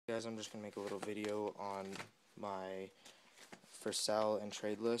guys, I'm just going to make a little video on my for sale and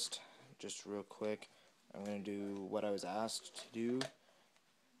trade list, just real quick. I'm going to do what I was asked to do,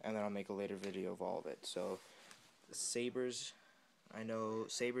 and then I'll make a later video of all of it. So, the Sabres, I know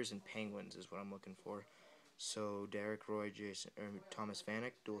Sabres and Penguins is what I'm looking for. So, Derek Roy, Thomas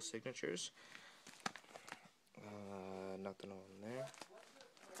Vanek, dual signatures. Nothing on there.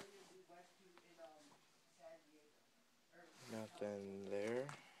 Nothing there.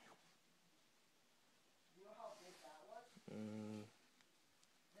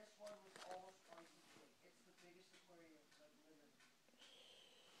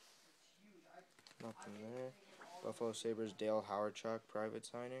 Nothing there. Buffalo Sabres, Dale Howardchuk, private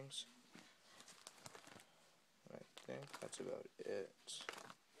signings. I think that's about it.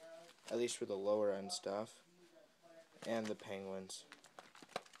 At least for the lower end stuff. And the Penguins.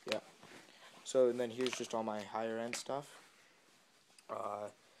 Yeah. So, and then here's just all my higher end stuff.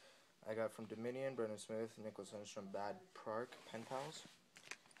 I got from Dominion, Brendan Smith, Nicholas Lindstrom, Bad Park, Pen Pals.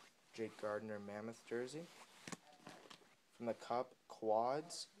 Jake Gardner, Mammoth jersey. From the Cup,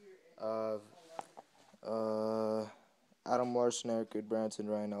 quads of Adam Larson, Eric Goodbranson,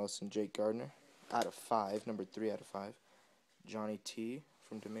 Ryan Ellison, Jake Gardner. Out of 5, number 3 out of 5. Johnny T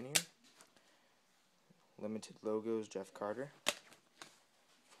from Dominion. Limited logos, Jeff Carter.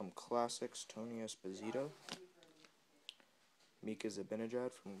 From Classics, Tony Esposito. Mika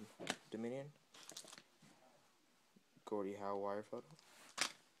Zibanejad from Dominion. Gordie Howe wire photo.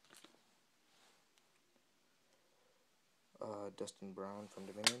 Dustin Brown from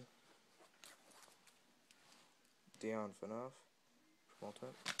Dominion. Dion Phaneuf from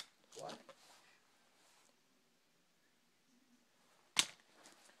Ultimate. What?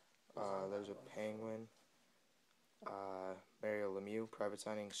 There's a Penguin. Mario Lemieux, private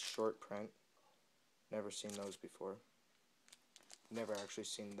signings, short print. Never seen those before. Never actually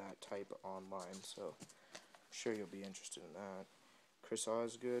seen that type online, so I'm sure you'll be interested in that. Chris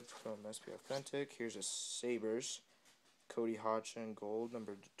Osgood from SP Authentic. Here's a Sabres. Cody Hodgson, gold,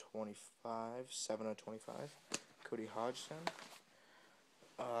 number 25, 7 of 25. Cody Hodgson.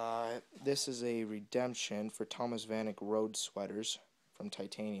 This is a redemption for Thomas Vanek road sweaters from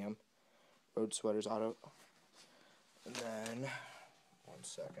Titanium. Road sweaters auto. And then, one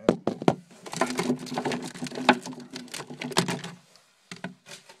second.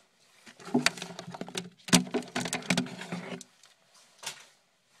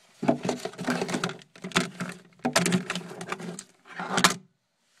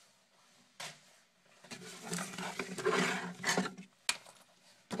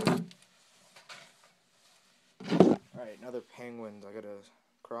 Alright, another Penguins. I got a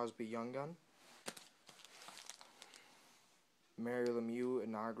Crosby Young Gun. Mario Lemieux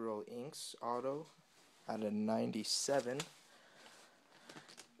inaugural inks auto at a 97.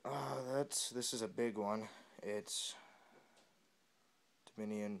 This is a big one. It's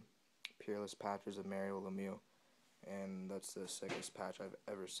Dominion Peerless Patches of Mario Lemieux, and that's the sickest patch I've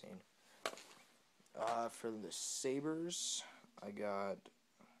ever seen. For the Sabres, I got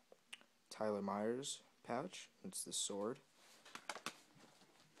Tyler Myers patch. It's the sword.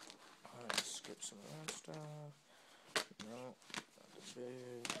 I'm gonna skip some of that stuff. No, not the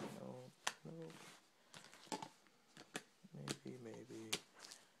big. No. Maybe.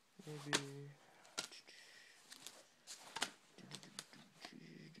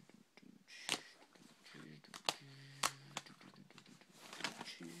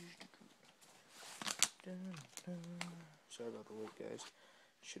 Sorry about the look, guys.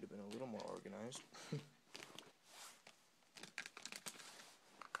 Should have been a little more organized.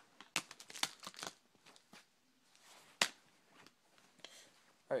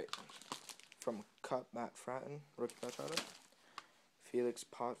 Alright, from Cup, Matt Fratton, rookie patch auto. Felix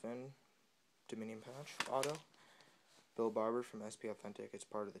Potvin, Dominion patch auto. Bill Barber from SP Authentic, it's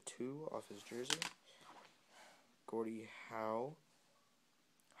part of the 2 off his jersey. Gordie Howe,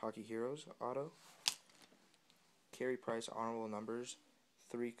 Hockey Heroes auto. Carey Price, honorable numbers,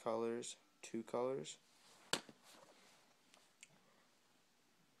 3 colors, 2 colors.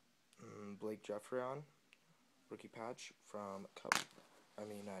 Blake Jeffreon, rookie patch from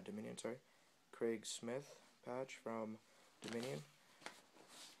Dominion, sorry. Craig Smith patch from Dominion.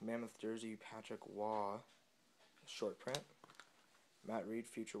 Mammoth jersey, Patrick Waugh, short print. Matt Reed,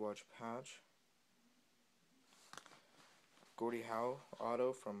 Future Watch patch. Gordie Howe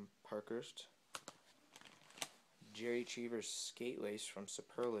auto from Parkhurst. Jerry Cheever's skate lace from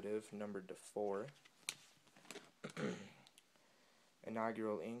Superlative, numbered to 4.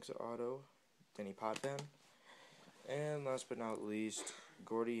 Inaugural inks auto, Denny Potvin. And last but not least,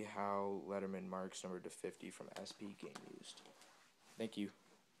 Gordie Howe Letterman marks, numbered to 50 from SP Game Used. Thank you.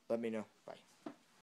 let me know. Bye.